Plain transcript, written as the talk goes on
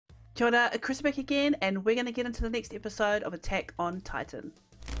Kia ora, Chris back again, and we're going to get into the next episode of Attack on Titan.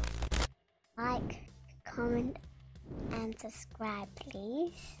 Like, comment, and subscribe,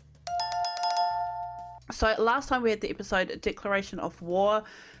 please. So last time we had the episode Declaration of War,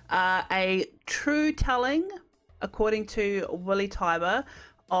 a true telling, according to Willie Tybur,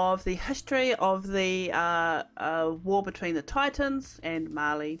 of the history of the war between the Titans and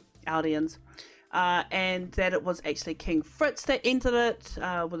Marley Eldians. And that it was actually King Fritz that entered it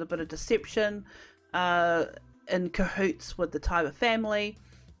with a bit of deception, in cahoots with the Tybur family,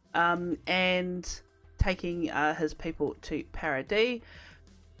 and taking his people to Paradis.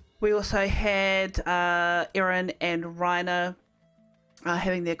 We also had Eren and Reiner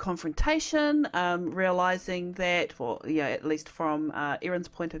having their confrontation, realizing that, well, yeah, at least from Eren's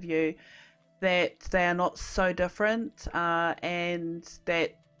point of view, that they are not so different, and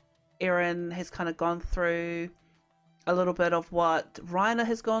that Eren has kind of gone through a little bit of what Reiner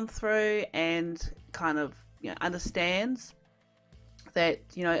has gone through, and kind of, you know, understands that,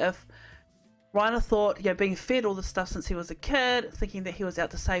 you know, if Reiner thought, you know, being fed all this stuff since he was a kid, thinking that he was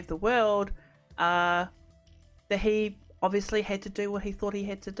out to save the world, that he obviously had to do what he thought he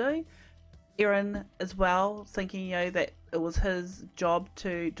had to do. Eren as well, thinking, you know, that it was his job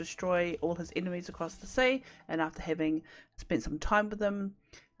to destroy all his enemies across the sea, and after having spent some time with them,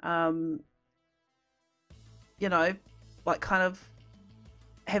 you know, like kind of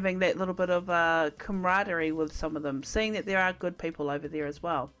having that little bit of camaraderie with some of them, seeing that there are good people over there as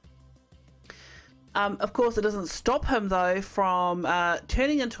well. Of course, it doesn't stop him though from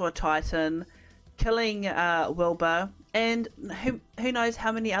turning into a Titan, killing Wilbur, and who knows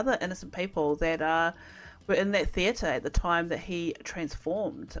how many other innocent people that were in that theatre at the time that he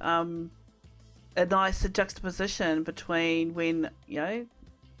transformed. A nice juxtaposition between when, you know,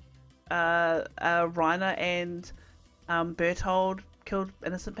 Reiner and Berthold killed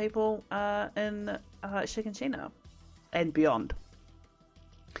innocent people in Shiganshina and beyond.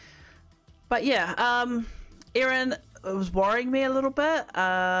 But yeah, Eren was worrying me a little bit.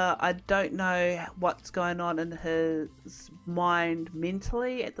 I don't know what's going on in his mind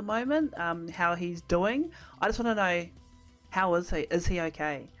mentally at the moment, how he's doing. I just want to know, how is he? Is he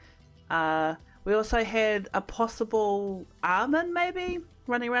okay? We also had a possible Armin maybe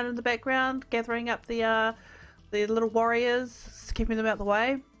running around in the background, gathering up the little warriors, keeping them out the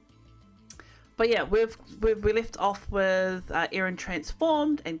way. But yeah, we left off with Eren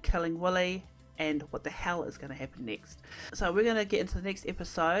transformed and killing Willie, and what the hell is going to happen next. So we're going to get into the next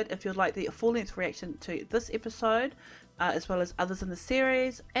episode. If you'd like the full-length reaction to this episode, as well as others in the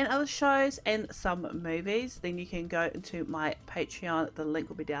series and other shows and some movies, then you can go into my Patreon. The link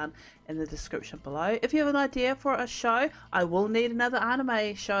will be down in the description below. If you have an idea for a show, I will need another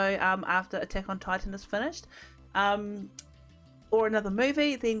anime show after Attack on Titan is finished, or another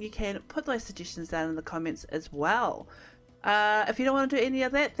movie, then you can put those suggestions down in the comments as well. If you don't want to do any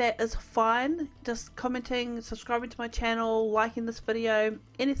of that, that is fine. Just commenting, subscribing to my channel, liking this video,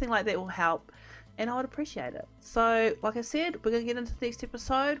 anything like that will help, and I would appreciate it. So, like I said, we're going to get into the next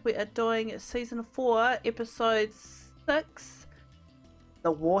episode. We are doing Season 4, Episode 6,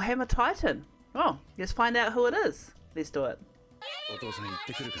 The Warhammer Titan. Oh, let's find out who it is. Let's do it.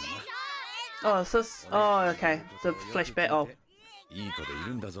 Oh, is this... Oh, okay. The flashback. Oh.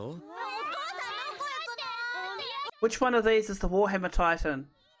 Which one of these is the Warhammer Titan?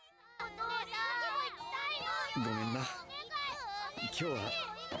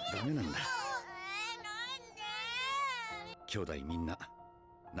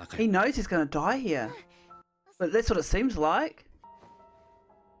 He knows he's going to die here. But that's what it seems like.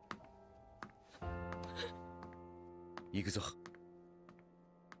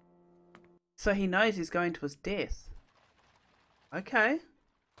 So he knows he's going to his death. Okay.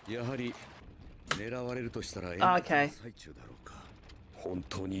 Okay. 本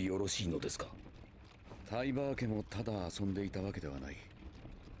当によろしいのですか。タイバー家もただ遊んでいたわけではない。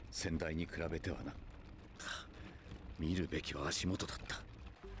先代に比べてはな。見るべきは足元だった。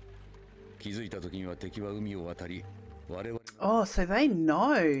気づいた時には敵は海を渡り、我々 Oh, so they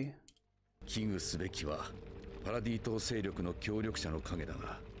know. 危惧すべきはパラディ島勢力の協力者の影だ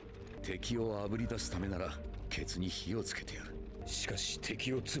が、敵をあぶり出すためならケツに火をつけてやる。しかし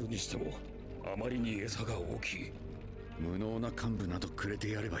敵を釣るにしてもあまりに餌が大きい。無能な幹部などくれ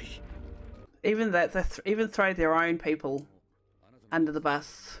てやればいい。Even that, even throw their own people under the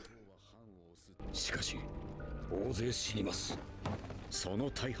bus. しかし大勢死にます。そ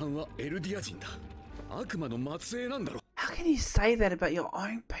の大半はエルディア人だ。悪魔の末裔なんだろ。How can you say that about your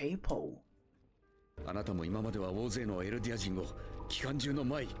own people? あなたも今までは大勢のエルディア人を機関銃の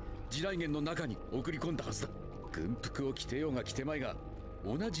前、地雷原の中に送り込んだはずだ。軍服を着てようが着てまいが、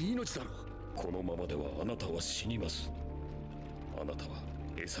同じ命だろ。このままではあなたは死にます。あなたは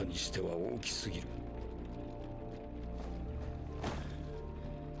餌にしては大きすぎる。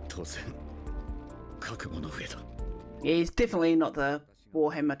当然覚悟の上だ。 Yeah, he's definitely not the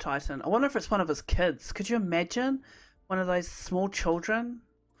Warhammer Titan. I wonder if it's one of his kids. Could you imagine one of those small children?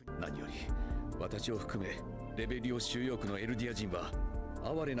 何より私を含めレベリオ収容区のエルディア人は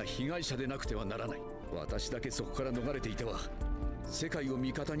哀れな被害者でなくてはならない。私だけそこから逃れていては世界を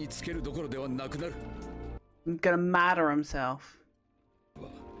味方につけるどころではなくなる。 He's gonna martyr himself.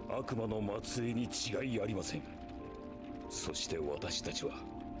 悪魔の末裔に違いありません。そして私たちは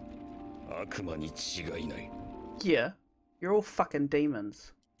悪魔に違いない。 Yeah, you're all fucking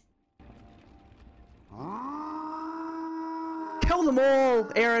demons. Kill them all,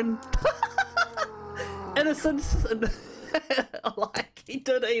 Aaron. Innocents. Like, he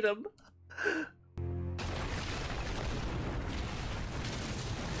did eat him.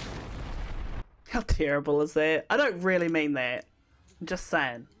 How terrible is that? I don't really mean that. I'm just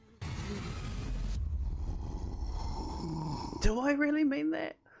saying. Do I really mean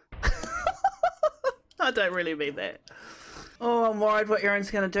that? I don't really mean that. Oh, I'm worried what Aaron's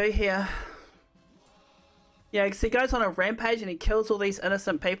gonna do here. Yeah, because he goes on a rampage and he kills all these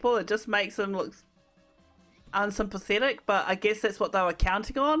innocent people. It just makes him look unsympathetic, but I guess that's what they were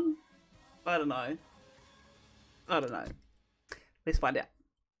counting on. I don't know. I don't know. Let's find out.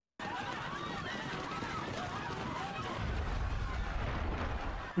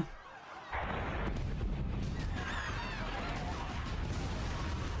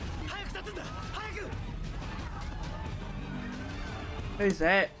 Who's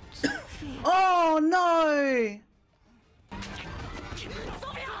that? Oh no!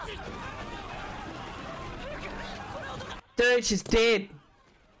 Dude, she's dead.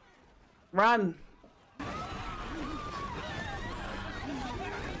 Run.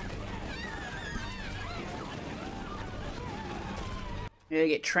 You're gonna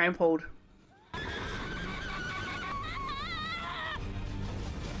get trampled.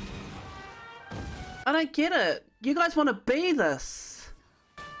 I don't get it. You guys want to be this.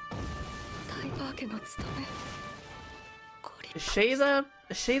 Is she the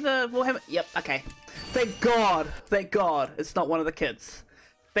Warhammer? Yep, okay. Thank God it's not one of the kids.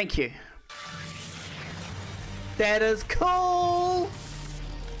 Thank you. That is cool.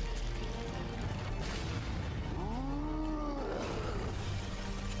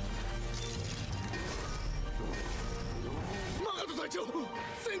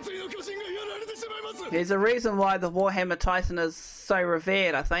 There's a reason why the Warhammer Titan is so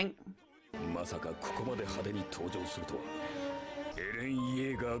revered, I think. まさかここまで派手に登場するとは。エレン・イ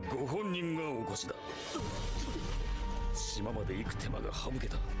エーガーご本人がお越しだ。島まで行く手間が省け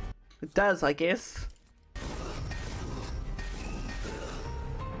た。It does, I guess.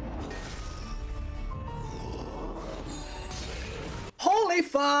 Holy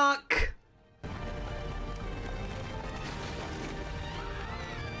fuck!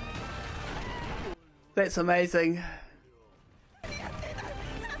 That's amazing.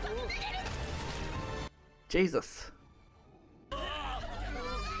 Jesus.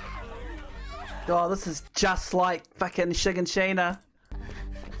 Oh, this is just like fucking Shiganshina.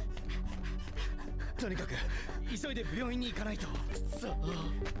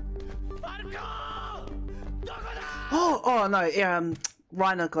 Oh no, yeah,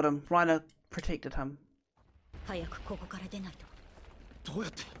 Reiner got him. Reiner protected him. 早くここから出ないと。どうや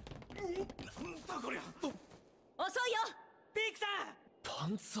って？遅いよ。ピークさん。パ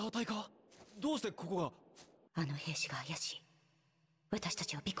ンツァー隊か？どうしてここが？あの兵士が怪しい。私た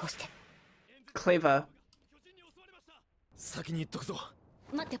ちを尾行して。Clever. 先に行っとくぞ。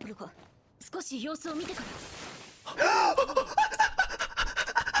待ってプルコ。少し様子を見てから。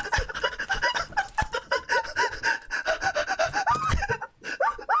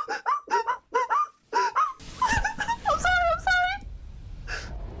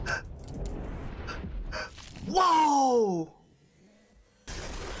Whoa!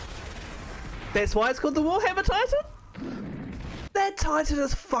 That's why it's called the Warhammer Titan? That Titan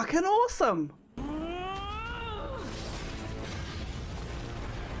is fucking awesome!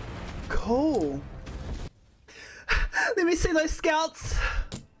 Cool. Let me see those scouts!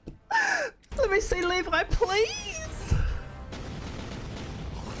 Let me see Levi, please!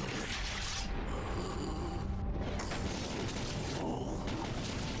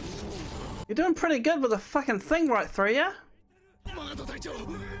 You're doing pretty good with a fucking thing right through you.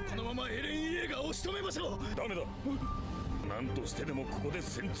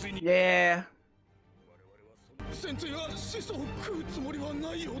 Yeah.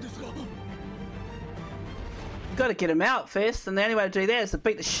 Gotta get him out first, and the only way to do that is to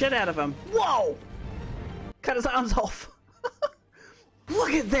beat the shit out of him. Whoa! Cut his arms off.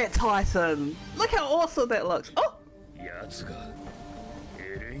 Look at that Titan! Look how awesome that looks. Oh!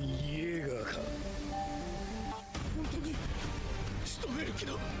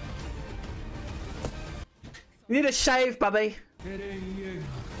 You need a shave, Bubby. エレン・イエーガー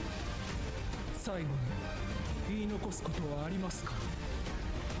最後に言い残すことはありますか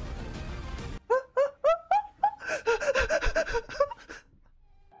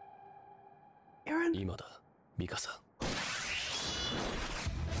Eren? 今だミカさん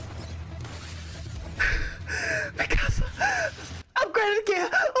Because upgraded gear!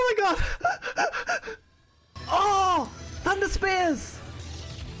 Oh my god! Oh! Thunder Spears!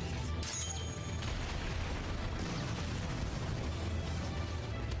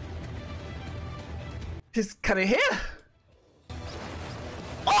 She's cutting hair!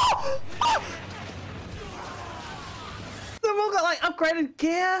 Oh! Oh! They've all got like upgraded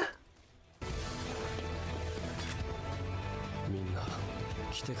gear! みんな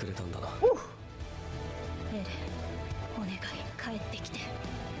来てくれたんだな Woo. エレンお願い帰ってきて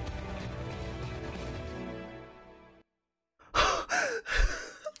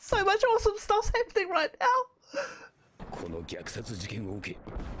So much awesome stuff's happening right now! この虐殺事件を受け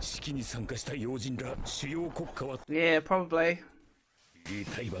式に参加した要人ら主要国家は Yeah, probably. リ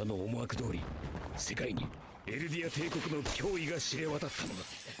ー・タイバーの思惑通り世界にエルディア帝国の脅威が知れ渡ったのだ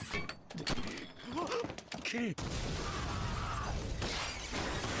け撃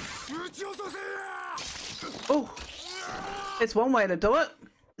ち落とせ Oh! It's one way to do it!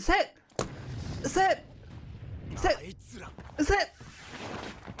 Is that... Is that... Is that... Is that...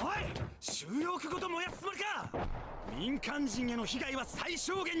 おい収容区ごと燃やすつもりか民間人への被害は最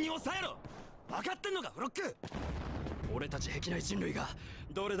小限に抑えろ分かってんのかフロック俺たち壁内人類が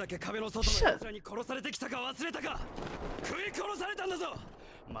どれだけ壁の外の奴らに殺されてきたか忘れたか食い殺されたんだぞ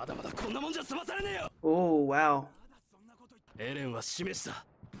まだまだこんなもんじゃ済まされねえよ Oh, wow. エレンは示した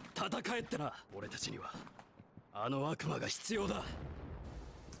戦えってな俺たちにはあの悪魔が必要だ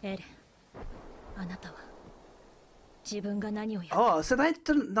エレンあなたは自分が何をや Oh, so they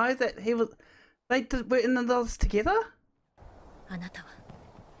didn't know that he was... They were in this together? あなたは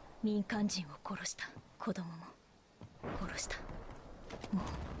民間人を殺した子供も殺したもう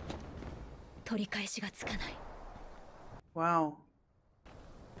取り返しがつかない Wow.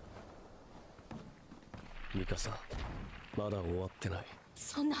 ミカさんまだ終わってない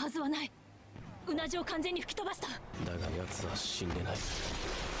そんなはずはないうなじを完全に吹き飛ばしただが奴は死んでない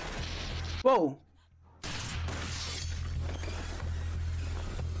Whoa.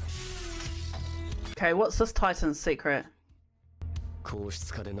 Okay, what's this Titan's secret? 硬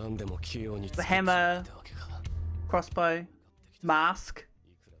質化で何でも器用に The hammer, crossbow, mask.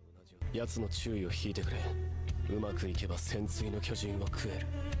 奴の注意を引いてくれうまくいけば潜水の巨人を食える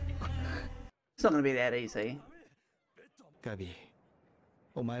It's not gonna be that easy. ガビー、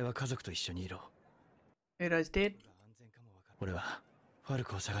お前は家族と一緒にいろ。 Udo's dead. 俺はファル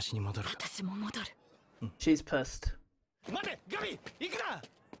コを探しに戻る。私も戻る She's pissed. 待てガビ行くな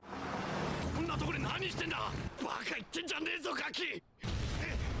こんなところで何してんだバカ言ってんじゃねえぞガキ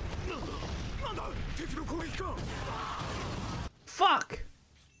なんだ敵の攻撃か Fuck!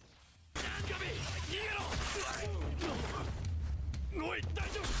 ガビ逃げろおい大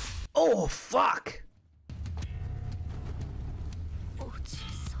丈夫 Oh, fuck! おじさ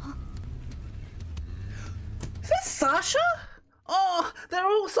ん Is that Sasha? Oh, they're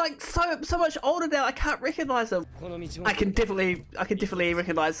all like so much older now. I can't recognize them. I can definitely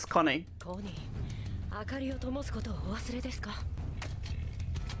recognize Connie. コニー明かりを灯すことをお忘れですか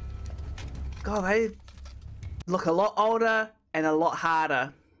God, they look a lot older and a lot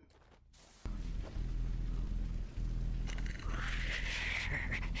harder.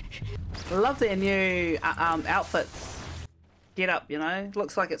 I love their new outfits. Get up, you know.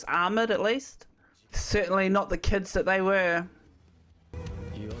 Looks like it's armored at least. Certainly not the kids that they were.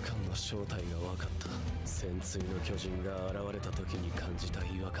 違和感の正体が分かった潜水の巨人が現れた時に感じた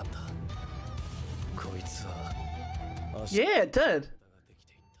違和感だこいつは足 Yeah, it did.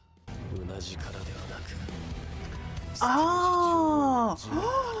 うなじからではなく Oh.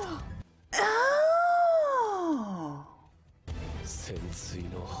 Oh. 潜水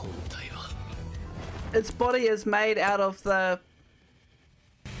の本体は Its body is made out of the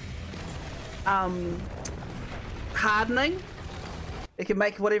hardening. It can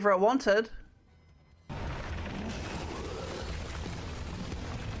make whatever it wanted.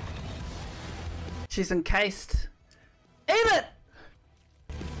 She's encased. Eat it!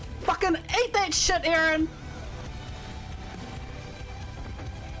 Fucking eat that shit, Eren!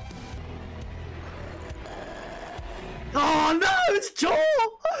 It's Joel!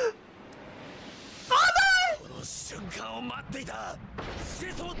 Oh no! この瞬間を待っていた。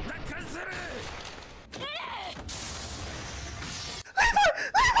始祖を奪還する。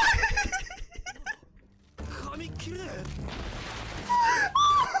髪切れ。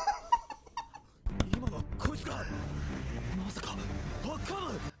今のはこいつか。まさかバッカ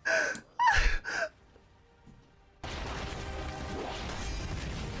ム。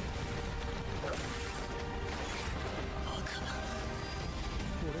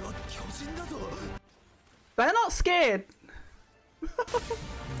俺は巨人だぞ。 They're not scared. 人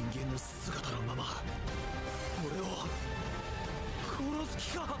間の姿のまま俺を殺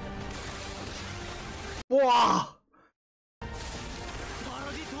す気か。 Wow. パ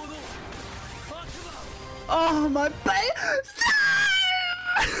ラディ島の悪魔。 Oh my face!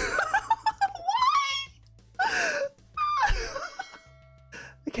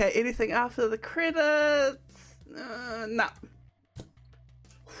 Okay, anything after the credits? No.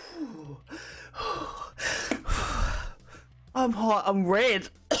 I'm hot. I'm red.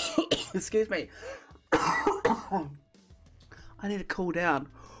 Excuse me. I need to cool down.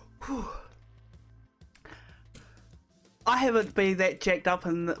 I haven't been that jacked up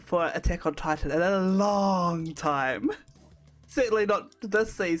for Attack on Titan in a long time. Certainly not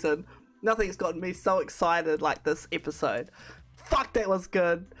this season. Nothing's gotten me so excited like this episode. Fuck, that was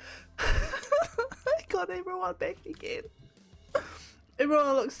good. I got everyone back again.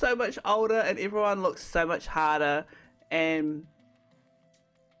 Everyone looks so much older and everyone looks so much harder, and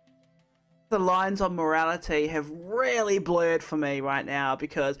the lines on morality have really blurred for me right now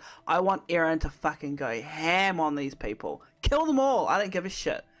because I want Eren to fucking go ham on these people. Kill them all. I don't give a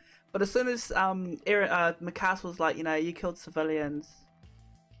shit. But as soon as Mikasa was like, you know, you killed civilians,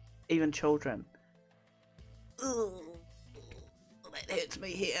 even children. Ugh, that hurts me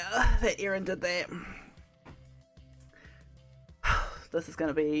here that Eren did that. This is going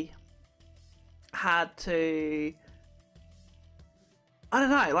to be hard to... I don't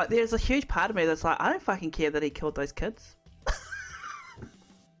know, like there's a huge part of me that's like, I don't fucking care that he killed those kids. It's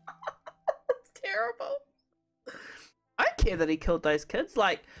terrible. I don't care that he killed those kids,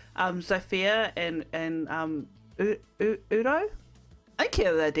 like Zofia and Udo. I don't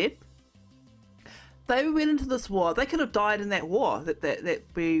care that they're dead. They went into this war. They could have died in that war that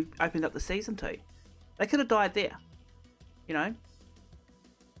we opened up the season to. They could have died there. You know?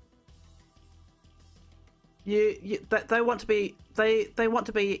 They want to be they want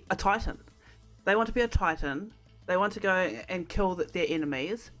to be a Titan. They want to be a Titan. They want to go and kill their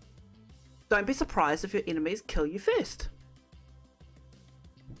enemies. Don't be surprised if your enemies kill you first.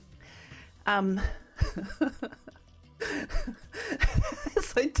 It's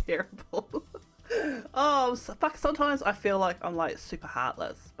so terrible. Oh fuck, sometimes I feel like I'm like super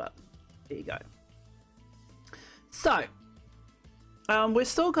heartless, but there you go. So we've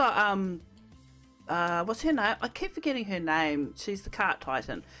still got what's her name? I keep forgetting her name. She's the cart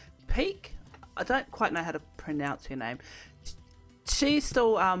Titan. Peak? I don't quite know how to pronounce her name. She's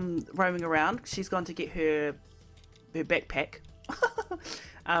still roaming around. She's gone to get her backpack.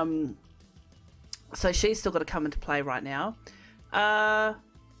 So she's still got to come into play right now. I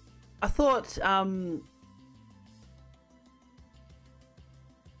thought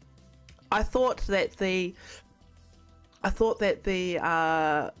that the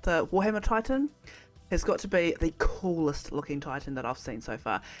Warhammer Titan has got to be the coolest looking Titan that I've seen so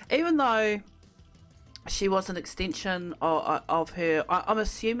far. Even though she was an extension of her, I'm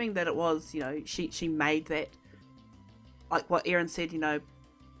assuming that it was, you know, she made that, like what Eren said, you know,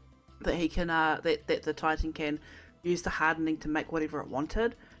 that he can that the Titan can use the hardening to make whatever it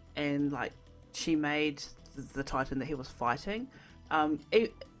wanted, and like she made the Titan that he was fighting.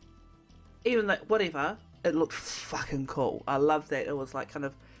 Even that, whatever, it looked fucking cool. I love that it was like kind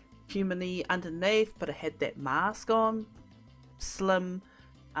of human-y underneath, but it had that mask on, slim,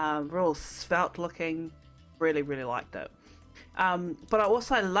 real svelte looking. Really liked it. But I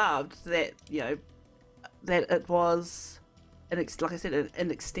also loved that, you know, that it was like I said, an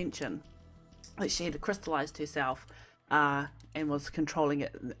extension, that she had crystallized herself and was controlling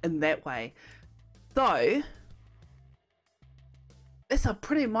it in that way. Though it's a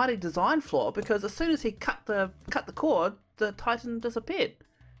pretty mighty design flaw, because as soon as he cut the cord, the Titan disappeared,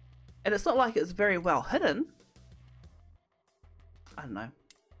 and it's not like it's very well hidden. I don't know.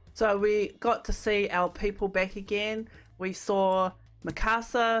 So we got to see our people back again. We saw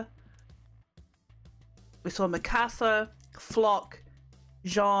Mikasa. Flock,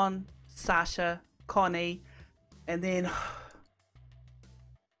 Jean, Sasha, Connie, and then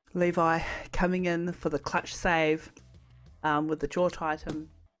Levi coming in for the clutch save with the Jaw Titan.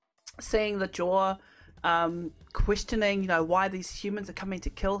 Seeing the Jaw questioning, you know, why these humans are coming to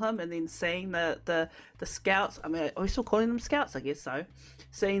kill him, and then seeing the scouts. I mean, are we still calling them scouts? I guess so.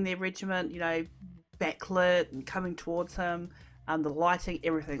 Seeing their regiment, you know, backlit and coming towards him, the lighting,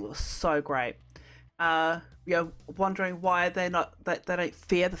 everything was so great. You know, wondering why they don't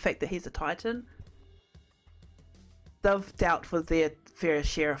fear the fact that he's a Titan. They've dealt with their fair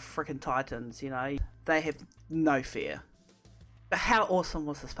share of freaking Titans, you know. They have no fear. But how awesome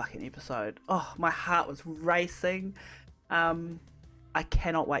was this fucking episode? Oh, my heart was racing. I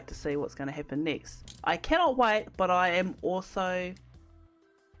cannot wait to see what's going to happen next. I cannot wait, but I am also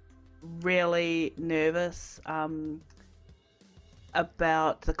really nervous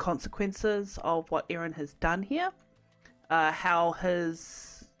about the consequences of what Eren has done here. How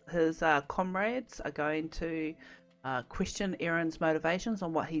his comrades are going to question Eren's motivations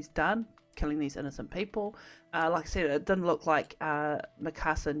on what he's done, killing these innocent people. Like I said, it didn't look like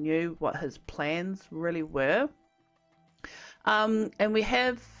Mikasa knew what his plans really were. And we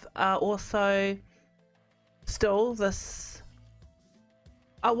have also still this.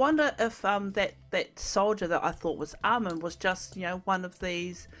 I wonder if that soldier that I thought was Armin was just, you know, one of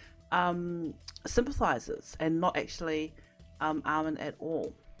these sympathizers and not actually Armin at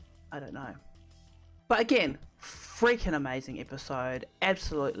all. I don't know. But again, freaking amazing episode.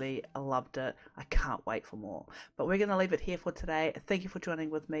 Absolutely loved it. I can't wait for more. But we're going to leave it here for today. Thank you for joining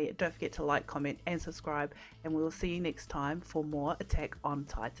with me. Don't forget to like, comment and subscribe. And we will see you next time for more Attack on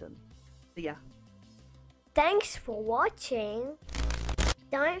Titan. See ya. Thanks for watching.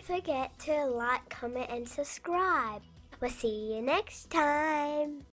 Don't forget to like, comment and subscribe. We'll see you next time.